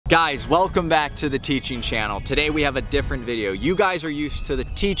Guys, welcome back to the teaching channel. Today we have a different video. You guys are used to the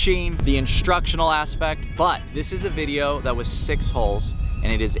teaching, the instructional aspect, but this is a video that was 6 holes,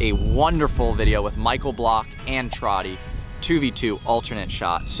 and it is a wonderful video with Michael Block and Trottie, 2v2 alternate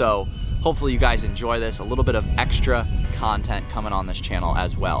shot. So hopefully you guys enjoy this. A little bit of extra content coming on this channel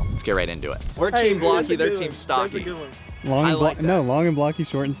as well. Let's get right into it. We're team Blocky, they're team Stocky. Long and blocky,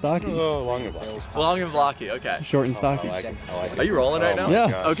 short and stocky. Oh, long and blocky. Long and blocky, okay. Short and stocky. I like it. Are you rolling right now?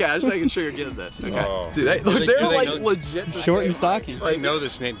 Yeah. Okay, I'm just making sure you're getting this. Okay. Oh. Dude, they're like legit the Short same and stocky. Do they know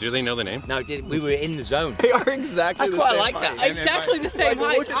this name? Do they know the name? No, we were in the zone. They are exactly the same quite like height. that. Exactly the same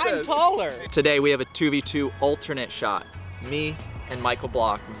height. I'm taller. Today we have a 2v2 alternate shot. Me and Michael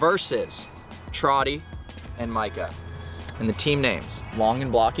Block versus Trottie and Micah. And the team names, Long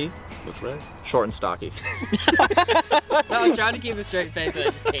and Blocky. That's right. Short and Stocky. I'm trying to keep a straight face, I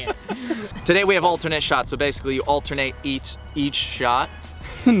just can't. Today we have alternate shots, so basically you alternate each shot.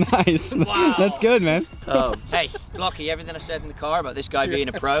 Nice. Wow. That's good, man. Hey, Blocky, everything I said in the car about this guy being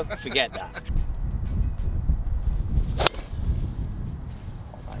a pro, forget that.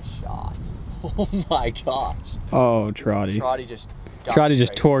 Nice shot. Oh my gosh. Oh, Trottie. Trottie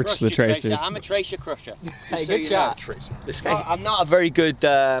just torched the tracer. I'm a tracer crusher. Hey, good shot. This guy. I'm not a very good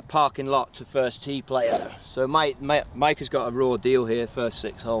parking lot to first tee player, so Mike has got a raw deal here, first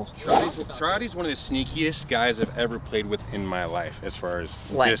 6 holes. Trottie's one of the sneakiest guys I've ever played with in my life, as far as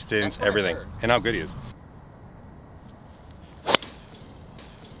Length. distance, everything, and how good he is.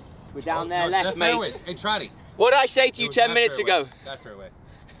 We're down there left, mate. Hey, Trottie. What did I say to you 10 minutes ago? That fairway.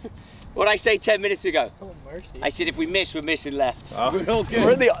 What did I say 10 minutes ago? Oh, mercy. I said if we miss, we're missing left. Oh.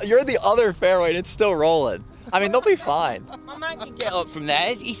 You're in the other fairway and it's still rolling. I mean, they'll be fine. My man can get up from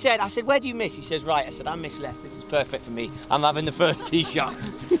there. He said, I said, where do you miss? He says, right. I said, I miss left. This is perfect for me. I'm having the first tee shot.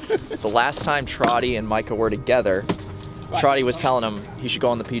 The last time Trottie and Micah were together, Trottie was telling him he should go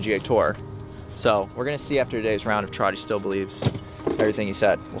on the PGA Tour. So we're gonna see after today's round if Trottie still believes everything he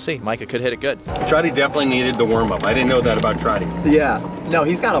said. We'll see. Micah could hit it good. Trottie definitely needed the warm-up. I didn't know that about Trottie. Yeah. No,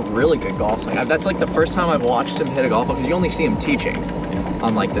 he's got a really good golf swing. That's like the first time I've watched him hit a golf ball, because you only see him teaching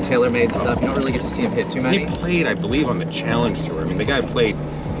on like the TaylorMade stuff. You don't really get to see him hit too many. He played, I believe, on the Challenge Tour. I mean, the guy played,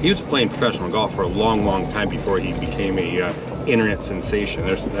 he was playing professional golf for a long, long time before he became a internet sensation.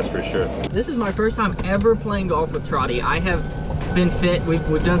 That's for sure. This is my first time ever playing golf with Trottie. I have been fit. We've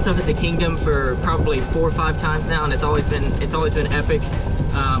done stuff at the Kingdom for probably 4 or 5 times now, and it's always been epic.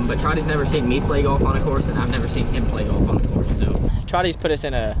 But Trottie's never seen me play golf on a course, and I've never seen him play golf on a course. So Trottie's put us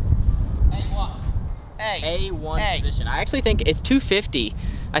in a A1 position. I actually think it's 250.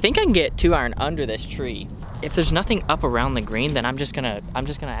 I think I can get 2-iron under this tree. If there's nothing up around the green, then I'm just gonna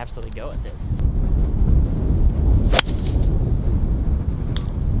absolutely go at it.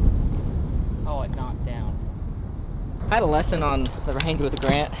 Oh, it knocked down. I had a lesson on the range with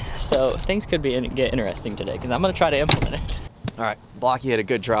Grant, so things could get interesting today because I'm gonna try to implement it. All right, Blocky had a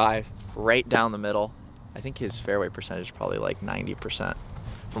good drive right down the middle. I think his fairway percentage is probably like 90%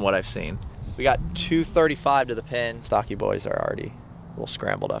 from what I've seen. We got 235 to the pin. Stocky boys are already a little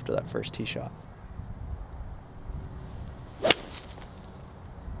scrambled after that first tee shot.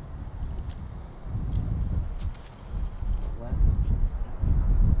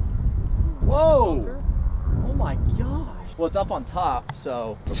 Whoa! Oh my gosh! Well, it's up on top,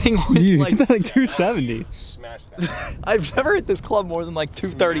 so Dude, like 270. Smash that. I've never hit this club more than like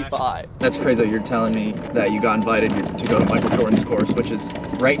 235. That's crazy that you're telling me that you got invited to go to Michael Jordan's course, which is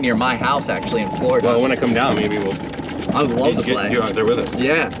right near my house actually in Florida. Well, when I come down, maybe we'll. I would love to get play. you out there with us.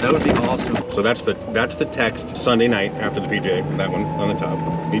 Yeah, that would be awesome. So that's the text Sunday night after the PJ. That one on the top.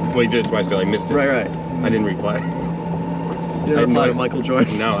 He did it twice, but I missed it. Right. I didn't reply. You didn't reply to Michael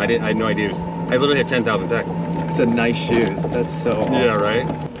Jordan? No, I didn't. I had no idea. I literally had 10,000 texts. It said nice shoes. That's so awesome. Yeah,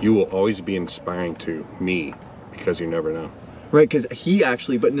 right. You will always be inspiring to me because you never know. Right, because he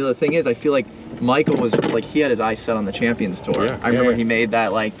actually, but no, the thing is, I feel like Michael was like, he had his eyes set on the Champions Tour. Yeah, I remember yeah. he made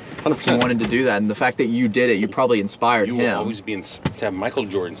that, like, 100%. he wanted to do that, and the fact that you did it, you probably inspired You him. will always be, to have Michael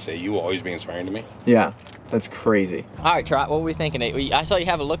Jordan say, you will always be inspiring to me. Yeah, that's crazy. All right, Trot, what were we thinking? I saw you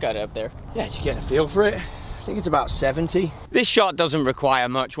have a look at it up there. Yeah, just getting a feel for it. I think it's about 70. This shot doesn't require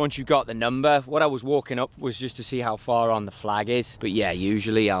much once you've got the number. What I was walking up was just to see how far on the flag is. But yeah,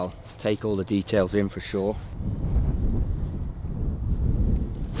 usually I'll take all the details in for sure.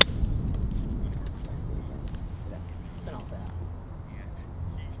 Spin off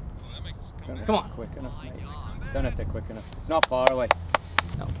that. Come on. Quick enough, mate. Don't have to quick enough. It's not far away.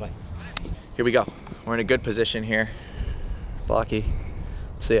 I'll play. Here we go. We're in a good position here. Blocky,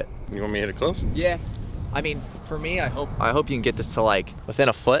 see it. You want me to hit it close? Yeah. I mean, for me, I hope you can get this to like within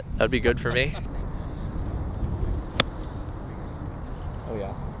a foot. That'd be good for me. Oh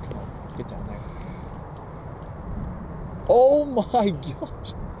yeah. Come on, get down there. Oh my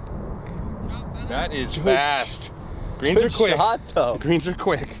gosh. That is fast. Greens Good are quick. shot, though. The greens are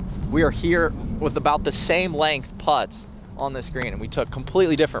quick. We are here with about the same length putts on this green, and we took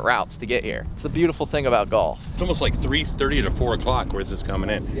completely different routes to get here. It's the beautiful thing about golf. It's almost like 3:30 to 4 o'clock where this is coming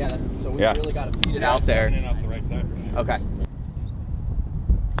in. Yeah, so we really got to feed it out there. In off the right side. Okay.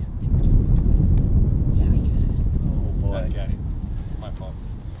 Oh boy. My fault.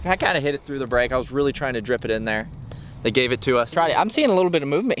 I kind of hit it through the break. I was really trying to drip it in there. They gave it to us. Trottie, I'm seeing a little bit of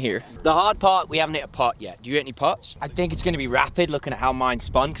movement here. The hard part, we haven't hit a putt yet. Do you hit any putts? I think it's going to be rapid looking at how mine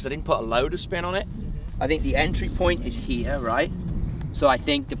spun because I didn't put a load of spin on it. I think the entry point is here, right? So I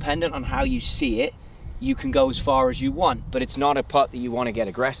think dependent on how you see it, you can go as far as you want, but it's not a putt that you want to get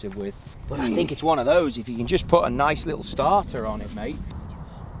aggressive with. But I think it's one of those, if you can just put a nice little starter on it, mate.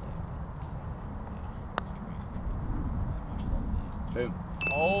 Boom.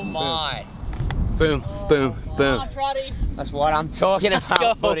 Oh my. Boom, boom, boom. That's what I'm talking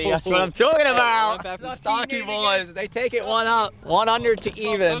about, buddy. That's what I'm talking about. The Stocky boys, they take it one up, one under to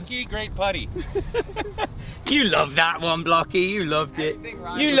even. Blocky, great putty. You loved that one, Blocky. You loved it.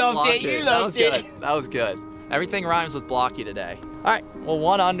 You loved it. You loved it. That was good. Everything rhymes with Blocky today. All right, well,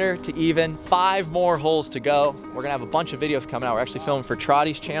 one under to even, 5 more holes to go. We're gonna have a bunch of videos coming out. We're actually filming for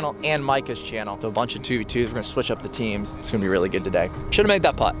Trottie's channel and Micah's channel. So a bunch of 2v2s. We're gonna switch up the teams. It's gonna be really good today. Should have made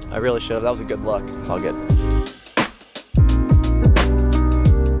that putt. I really should have. That was a good look. It's all good.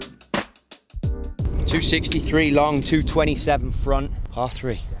 263 long, 227 front, par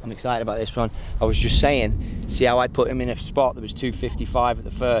 3. I'm excited about this one. I was just saying, see how I put him in a spot that was 255 at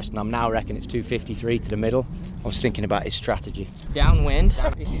the first, and I'm now reckon it's 253 to the middle. I was thinking about his strategy. Downwind.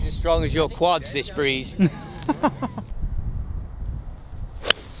 This is as strong as your quads, this breeze.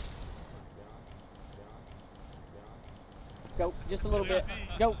 Go, just a little bit.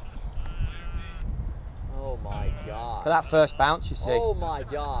 Go. Oh my God. For that first bounce, you see. Oh my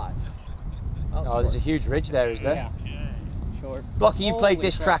gosh. Oh, there's a huge ridge there, is there? Yeah. Short. Blocky, you played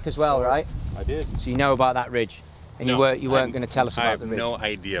this track as well, right? I did. So you know about that ridge. And No, you weren't going to tell us about the ridge. I have no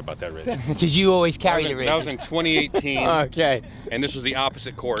idea about that ridge. Because you always carry the ridge. That was in 2018. Okay. And this was the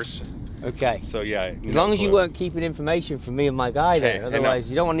opposite course. Okay. So yeah. As long as you weren't keeping information from me and my guy there. Otherwise,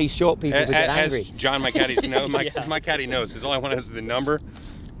 you don't want these short people to get angry. As John, my caddy, my caddy knows, because all I want is the number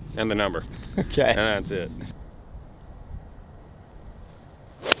and the number. Okay. And that's it.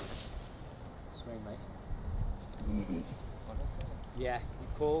 Swing, mate. Yeah, you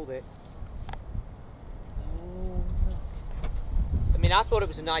called it. I mean, I thought it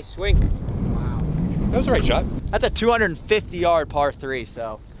was a nice swing. Wow. That was the right shot. That's a 250-yard par 3,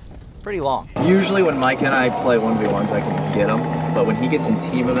 so pretty long. Usually when Mike and I play 1v1s, I can get him, but when he gets in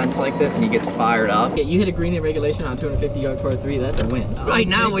team events like this and he gets fired up. Yeah, you hit a green in regulation on 250-yard par 3, that's a win. Right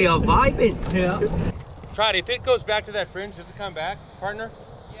now we are vibing. Yeah. Trottie, if it goes back to that fringe, does it come back, partner?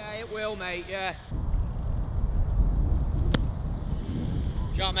 Yeah, it will, mate, yeah.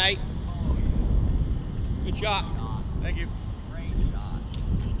 Shot, mate. Good shot. Thank you.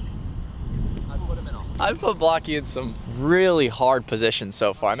 I've put Blocky in some really hard positions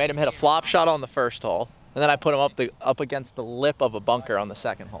so far. I made him hit a flop shot on the first hole, and then I put him up against the lip of a bunker on the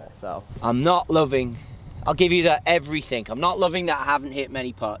second hole. So I'm not loving, I'll give you that everything. I'm not loving that I haven't hit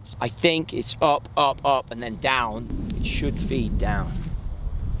many putts. I think it's up, up, up, and then down. It should feed down.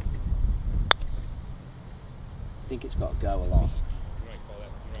 I think it's got to go a lot.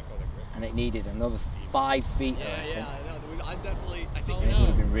 And it needed another 5 feet. yeah, I know. I think It would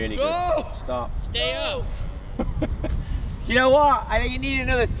have been really good. Stop. Stay up. Do you know what? I think you need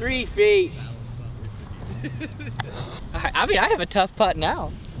another 3 feet. I mean, I have a tough putt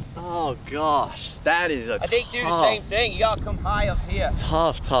now. Oh gosh, that is a I think do the same thing. You gotta come high up here.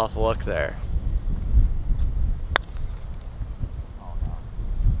 Tough look there.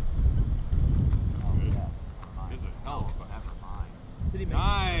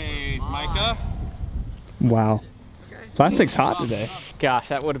 Nice, Micah. Wow. Plastic's hot today. Gosh,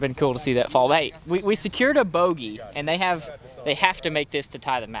 that would have been cool to see that fall. Hey, we secured a bogey, and they have to make this to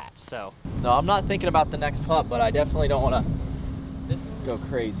tie the match. So No, I'm not thinking about the next putt, but I definitely don't want to go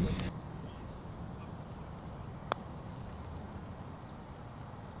crazy.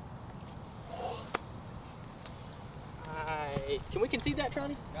 can we concede that,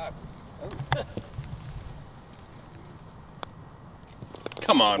 Trottie? No.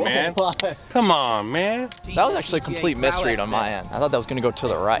 Come on, man. Come on, man. That was actually a complete misread on my end. I thought that was going to go to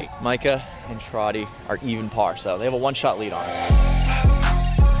the right. Micah and Trottie are even par, so they have a 1-shot lead on it.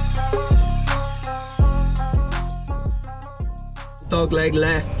 Dog leg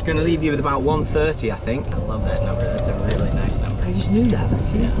left, going to leave you with about 130, I think. I love that number. That's a really nice number. just knew that.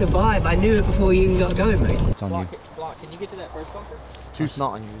 See the vibe. I knew it before you even got going, mate. It's on you. Block, can you get to that first bunker? It's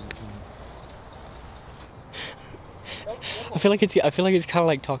not on you. I feel like it's kind of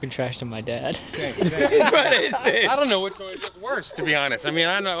like talking trash to my dad. I don't know which one is worse, to be honest. I mean,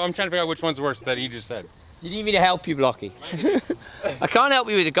 I'm trying to figure out which one's worse that he just said. You need me to help you, Blocky? I can't help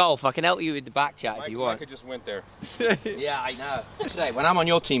you with the golf. I can help you with the back chat if you want. Micah just went there. Yeah, I know. Say, when I'm on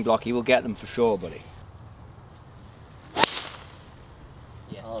your team, Blocky, we'll get them for sure, buddy.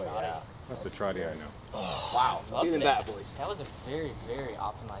 Yes, Oh, yeah. That's the Trottie I know. Oh, wow. Feeling better, boys. That was a very, very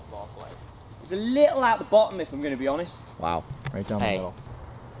optimized ball flight. It's a little out the bottom, if I'm going to be honest. Wow, right down the middle.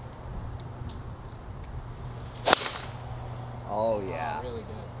 Oh yeah. Really good.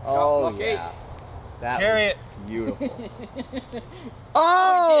 Oh yeah. That Carry was it. Beautiful.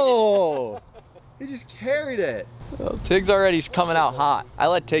 Oh! He just carried it. Well, Tig's already coming out hot. I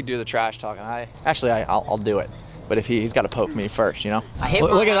let Tig do the trash talking. I'll do it. But if he's got to poke me first, you know? I hit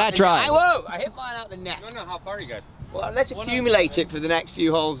Look at that drive. Whoa! I hit mine out the net. No, how far are you guys? Well, let's accumulate it for the next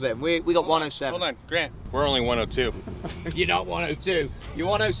few holes then. We got 107. Hold on, Grant. We're only 102. You're not 102. You're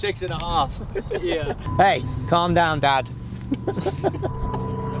 106 and a half. Yeah. Hey, calm down, Dad.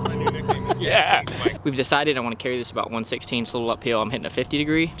 Yeah. We've decided I want to carry this about 116, it's a little uphill. I'm hitting a 50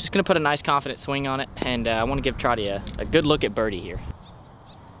 degree. Just gonna put a nice confident swing on it, and I want to give Trottie a good look at birdie here.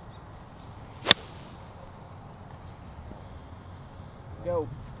 Go,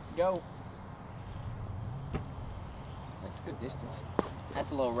 go. That's good distance. That's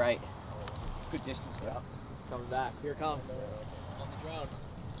a little right. Good distance, yeah. Coming back. Here it comes. On the drone.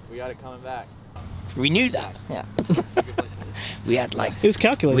 We got it coming back. We knew that. Yeah. We had like, It was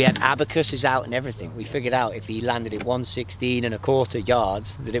calculated. we had abacuses out and everything. We figured out if he landed at 116 and a quarter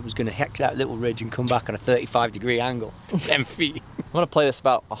yards, that it was going to heck that little ridge and come back on a 35-degree angle, 10 feet. I'm gonna play this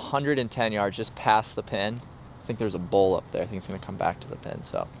about 110 yards just past the pin. I think there's a bull up there. I think it's gonna come back to the pin,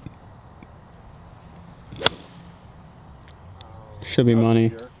 so. Should be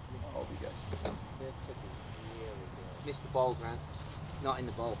money. Missed the ball, Grant. Not in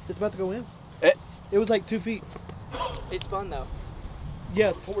the bowl. It's about to go in. It was like 2 feet. It spun though.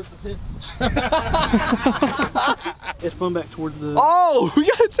 Yeah, towards the pin. It spun back towards the... Oh, we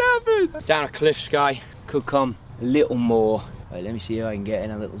got it tapping! Down a cliff, Sky. Could come a little more. Right, let me see if I can get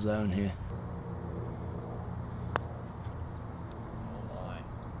in a little zone here.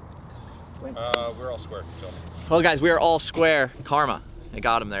 We're all square, so. Well guys, we are all square. Karma, I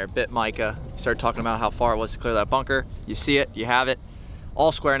got him there, bit Micah. He started talking about how far it was to clear that bunker. You see it, you have it.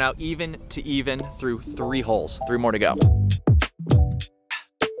 All square now, even to even through 3 holes. 3 more to go.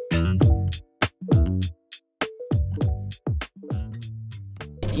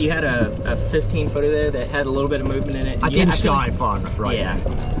 You had a 15-footer there that had a little bit of movement in it. I didn't start far enough, right? Yeah.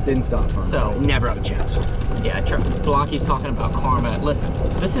 Didn't start far enough. So Never have a chance. yeah, Blocky's talking about karma. Listen,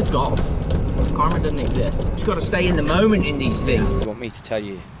 this is golf. Karma doesn't exist. Just got to stay in the moment in these things. You want me to tell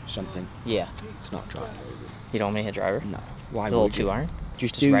you something? Yeah. It's not drive. You don't want me to hit driver? No. Why It's a little would you? 2-iron.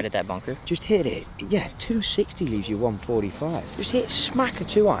 Just Just do, right at that bunker. Just hit it. Yeah, 260 leaves you 145. Just hit smack a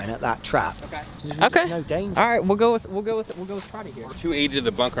 2-iron at that trap. Okay. There's Okay. no danger. All right, we'll go with Trottie here. 280 to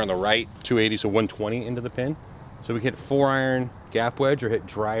the bunker on the right, 280, so 120 into the pin. So we hit 4-iron gap wedge or hit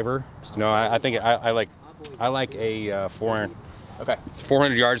driver. No, I think I like a 4-iron. Okay. It's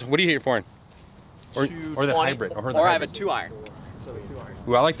 400 yards. What do you hit your 4-iron? Or the hybrid. Or I have a 2-iron.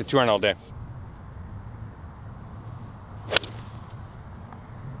 Ooh, I like the 2-iron all day.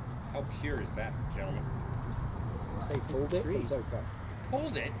 How pure is that, gentlemen? Say pulled it? It's okay.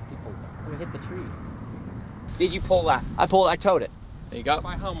 Hold it. He pulled that. We hit the tree. Did you pull that? I towed it. There you go.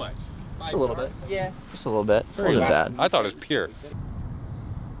 By how much? Just a little bit. Yeah. Just a little bit. Wasn't bad. I thought it was pure.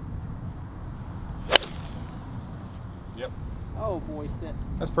 Yep. Oh boy, sit.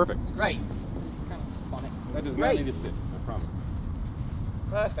 That's perfect. Great. It's kind of spun it. That does Great. not need to sit, I promise.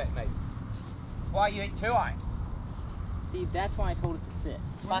 Perfect, mate. Why you hit 2-iron? See, that's why I told it to sit.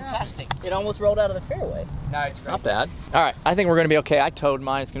 Fantastic. It almost rolled out of the fairway. No, it's great. Not bad. All right, I think we're gonna be okay. I towed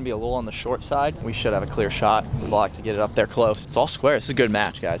mine. It's gonna be a little on the short side. We should have a clear shot. The block to get it up there close. It's all square. This is a good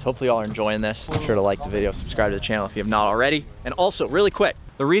match, guys. Hopefully y'all are enjoying this. Be sure to like the video, subscribe to the channel if you have not already. And also, really quick,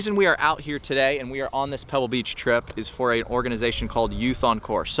 the reason we are out here today and we are on this Pebble Beach trip is for an organization called Youth on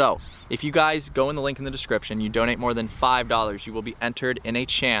Course. So if you guys go in the link in the description, you donate more than $5, you will be entered in a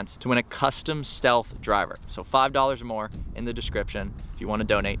chance to win a custom stealth driver. So $5 or more in the description if you want to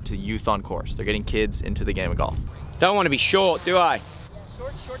donate to Youth on Course. They're getting kids into the game of golf. Don't want to be short, do I? Yeah,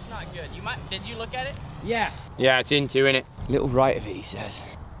 short's not good. Did you look at it? Yeah. Yeah, it's into, innit? Little right of it, he says.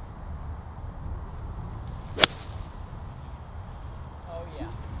 Oh yeah.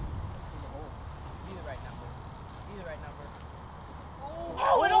 Be the right number. Be the right number.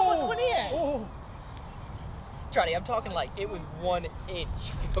 Trottie, I'm talking like it was 1 inch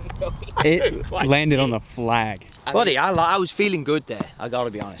from going. It landed on the flag. Buddy, I was feeling good there. I gotta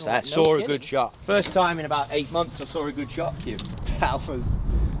be honest. I saw a good shot. First time in about 8 months I saw a good shot, Q. That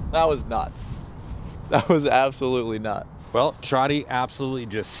was nuts. That was absolutely nuts. Well, Trottie absolutely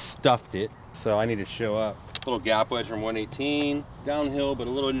just stuffed it, so I need to show up. Little gap wedge from 118, downhill, but a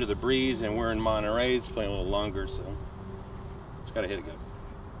little into the breeze, and we're in Monterey. It's playing a little longer, so just gotta hit it good.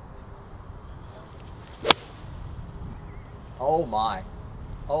 Oh my.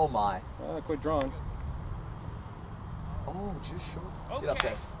 Oh my. Quit drawing. Oh, just short. Get up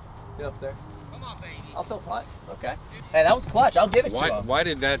there. Get up there. Come on, baby. I'll fill putt. Okay. Hey, that was clutch. I'll give it to him. Why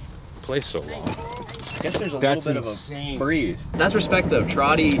did that play so long? I guess there's a little bit of a breeze. That's respect though.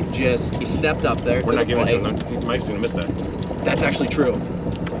 Trottie he stepped up there. We're not giving it to him. Mike's gonna miss that. That's actually true.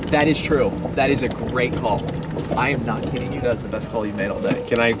 That is true. That is a great call. I am not kidding you. That's the best call you've made all day.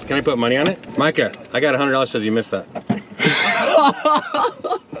 Can I put money on it? Micah, I got $100 says you missed that.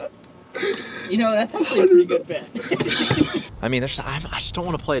 You know, that's actually a pretty good bet. I mean, I just don't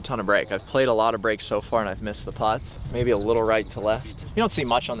want to play a ton of break. I've played a lot of breaks so far and I've missed the putts. Maybe a little right to left. You don't see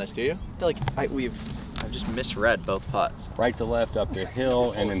much on this, do you? I feel like I've just misread both putts. Right to left, up the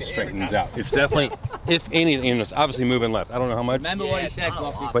hill, and then straightens out. It's definitely, if anything, it's obviously moving left. I don't know how much. Remember what he said,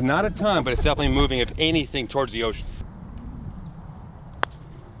 but not a ton, but it's definitely moving, if anything, towards the ocean.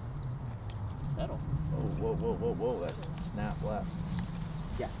 Settle. Whoa, whoa, whoa, whoa, whoa. That snap left.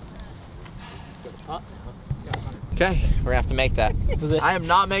 Yeah. Okay, we're gonna have to make that. I am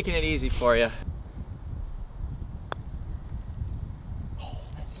not making it easy for you.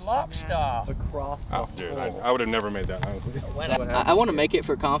 Lock star. Across the Oh, dude, I would have never made that, honestly. I want to make it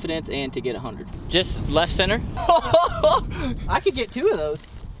for confidence and to get 100. Just left center. I could get 2 of those.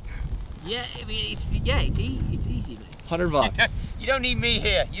 Yeah, I mean, it's easy, man. $100. You don't need me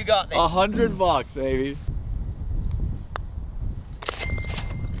here. You got this. $100, baby.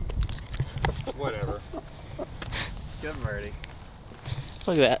 Whatever. Good, Murdy.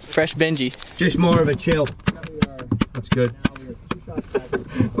 Look at that, fresh Benji. Just more of a chill. That's good.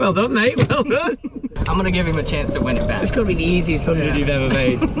 Well done, mate. Well done. I'm gonna give him a chance to win it back. It's gonna be the easiest 100 you've ever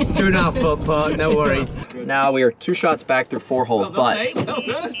made. 2.5 foot putt, no worries. Now we are 2 shots back through 4 holes, but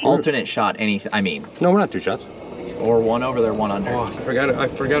alternate shot anything. I mean, No, we're not 2 shots. or 1 over there, 1 under. Oh, I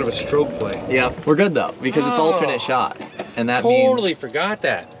forgot of a stroke play. Yeah, we're good though because it's alternate shot, and that Totally means forgot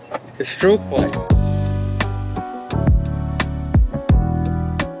that. It's stroke play.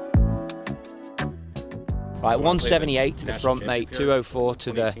 Right, 178 to the front, mate. 204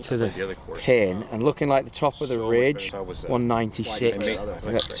 to the pin, and looking like the top of the ridge. 196.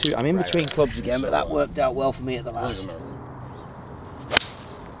 I'm in between clubs again, but that worked out well for me at the last.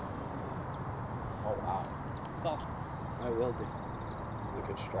 Oh wow. I will do.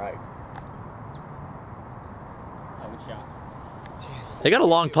 Good strike. They got a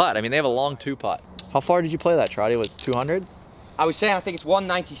long putt. I mean, they have a long 2 putt. How far did you play that, Trottie? Was it 200? I was saying I think it's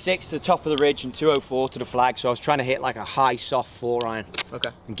 196 to the top of the ridge and 204 to the flag, so I was trying to hit like a high soft 4 iron.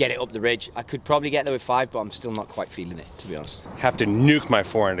 Okay. And get it up the ridge. I could probably get there with 5, but I'm still not quite feeling it, to be honest. Have to nuke my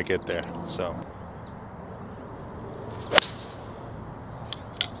 4 iron to get there, so.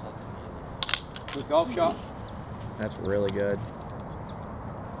 Good golf shot. That's really good.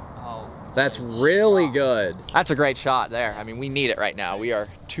 That's really good. That's a great shot there. I mean, we need it right now. We are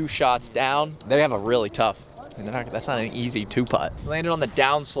 2 shots down. They have a really tough, I mean, that's not an easy 2 putt. Landed on the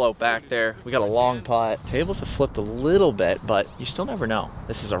downslope back there. We got a long putt. Tables have flipped a little bit, but you still never know.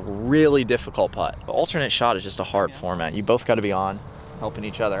 This is a really difficult putt. The alternate shot is just a hard format. You both got to be on, helping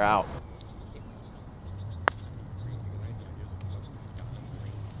each other out.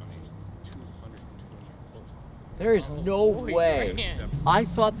 There is no way. I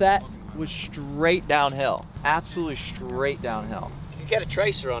thought that was straight downhill. Absolutely straight downhill. You can get a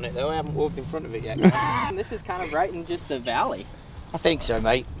tracer on it though. I haven't walked in front of it yet. This is kind of right in just the valley. I think so,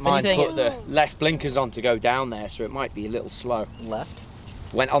 mate. Mine put the left blinkers on to go down there, so it might be a little slow. Left?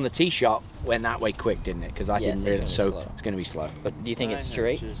 Went on the tee shot, went that way quick, didn't it? Because I didn't really, so it's going to be slow. But do you think it's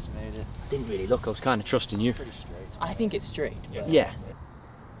straight? Didn't really look. I was kind of trusting you. I think it's straight. Yeah.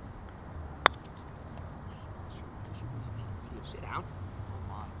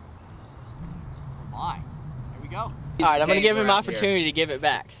 Here we go. All right, I'm gonna give him an opportunity to give it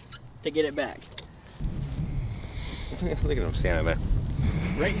back, to get it back. Look at him standing there.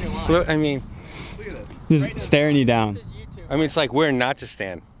 Right in your line. Look, I mean, Look at this. Just staring you down. I mean, it's like where not to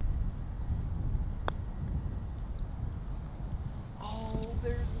stand.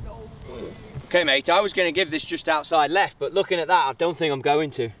 Okay, mate, I was going to give this just outside left, but looking at that, I don't think I'm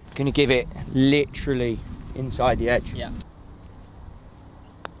going to. I'm going to give it literally inside the edge. Yeah.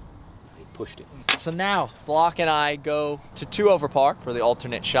 pushed it. So now, Block and I go to 2 over par for the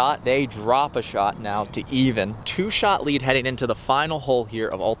alternate shot. They drop a shot now to even. 2-shot lead heading into the final hole here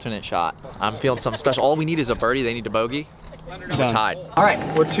of alternate shot. I'm feeling something special. All we need is a birdie. They need a bogey. We're tied. All right,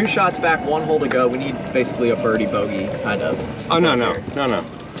 we're 2 shots back, 1 hole to go. We need basically a birdie bogey kind of. Oh, no.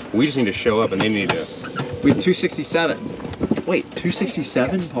 We just need to show up and they need to. We have 267. Wait,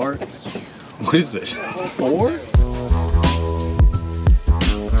 267 par? What is this? 4?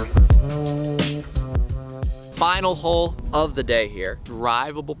 Final hole of the day here.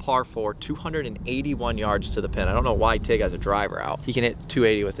 Drivable par 4, 281 yards to the pin. I don't know why Tig has a driver out. He can hit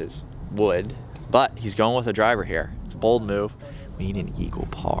 280 with his wood, but he's going with a driver here. It's a bold move. We need an eagle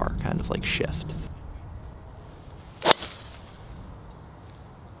par, kind of like shift. I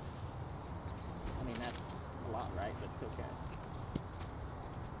mean, that's a lot, right? But it's okay.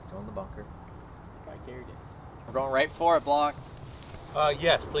 Go in the bunker. I carried it. We're going right for it, Block.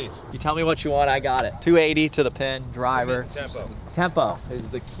 Yes, please. You tell me what you want, I got it. 280 to the pin, driver. Tempo. Tempo is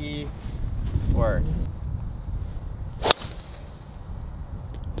the key word.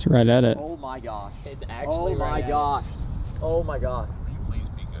 It's right at it. Oh my gosh. It's actually right at it. Oh my gosh.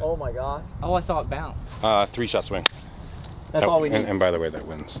 Oh my gosh. Oh, I saw it bounce. 3-shot swing. That's all we need. And by the way, that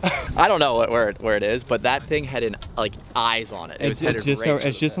wins. I don't know where it is, but that thing had like eyes on it. It was headed right to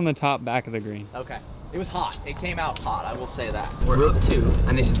It's just on the top back of the green. Okay. It was hot. It came out hot, I will say that. We're up 2,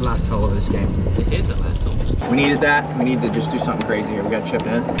 and this is the last hole of this game. This is the last hole. We needed that. We need to just do something crazy here. We got to chip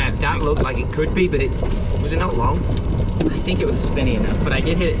in. And that looked like it could be, but was it not long? I think it was spinny enough, but I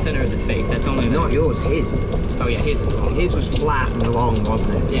did hit it center of the face. That's only Not yours, his. Oh yeah, his is long. His was flat and long,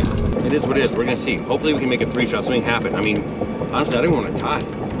 wasn't it? Yeah. It is what it is. We're gonna see. Hopefully we can make a 3-shot swing happen. I mean, honestly, I didn't want to tie.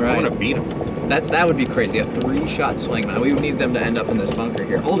 Right. I want to beat him. That would be crazy. A 3-shot swing, man. We would need them to end up in this bunker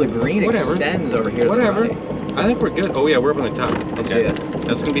here. Oh, the green extends over here. Whatever. To the right. I think we're good. Oh yeah, we're up on the top. I see Okay. it.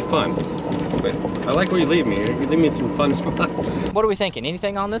 That's gonna be fun. But I like where you leave me. You leave me in some fun spots. What are we thinking?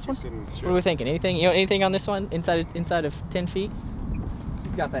 Anything on this one? What are we thinking? Anything? You know, anything on this one inside of 10 feet?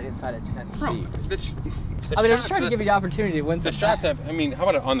 He's got that inside of 10 feet. I mean, I'm just trying to give you the opportunity to win The some shots have, I mean, how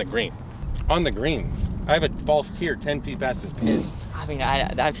about it on the green? On the green. I have a false tier 10 feet past his pin. I mean,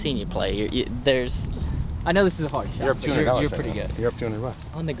 I've seen you play. I know this is a hard shot. You're up $200. You're pretty good. You're up $200.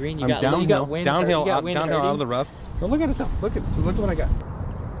 On the green, you I'm got downhill, wind. downhill, you got wind downhill out of the rough. Go look at it though. Look at what I got.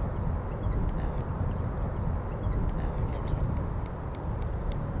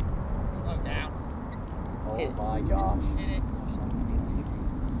 Oh my gosh.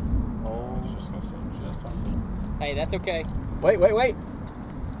 Hey, that's okay. Wait.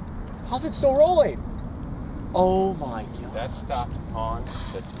 How's it still rolling? Oh my god. That stopped on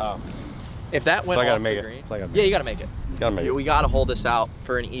the top. If that went So I gotta off make the it. green, So I gotta yeah, you gotta make it. Gotta make it. We gotta hold this out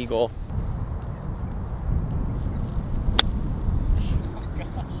for an eagle.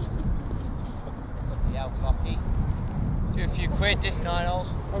 Do a few quid this night, else.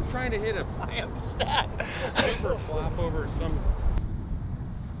 I'm trying to hit a Stat. super flop over some.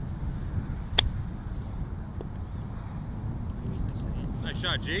 Nice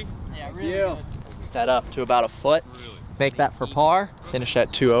shot, G. Yeah, really Yeah. good. That up to about a foot. Really? Make that for par. Finish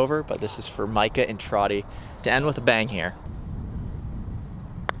at 2 over, but this is for Micah and Trottie to end with a bang here.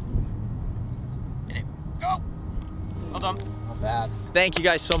 Go. Well done. Not bad. Thank you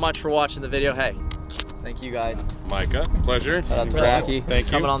guys so much for watching the video. Hey, thank you guys. Micah, pleasure. Shout out to Rocky. Thank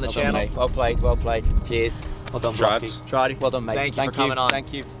you. Coming on the channel. Well played. Cheers. Well done, Shots. Rocky. Trottie, well done, mate. Thank you for coming on.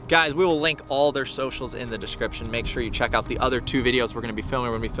 Thank you. Guys, we will link all their socials in the description. Make sure you check out the other 2 videos we're gonna be filming.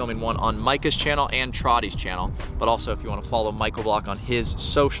 We're gonna be filming one on Micah's channel and Trottie's channel. But also, if you wanna follow Michael Block on his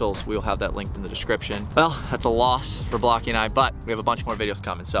socials, we will have that linked in the description. Well, that's a loss for Blocky and I, but we have a bunch more videos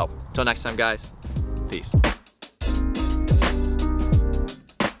coming. So, until next time, guys, peace.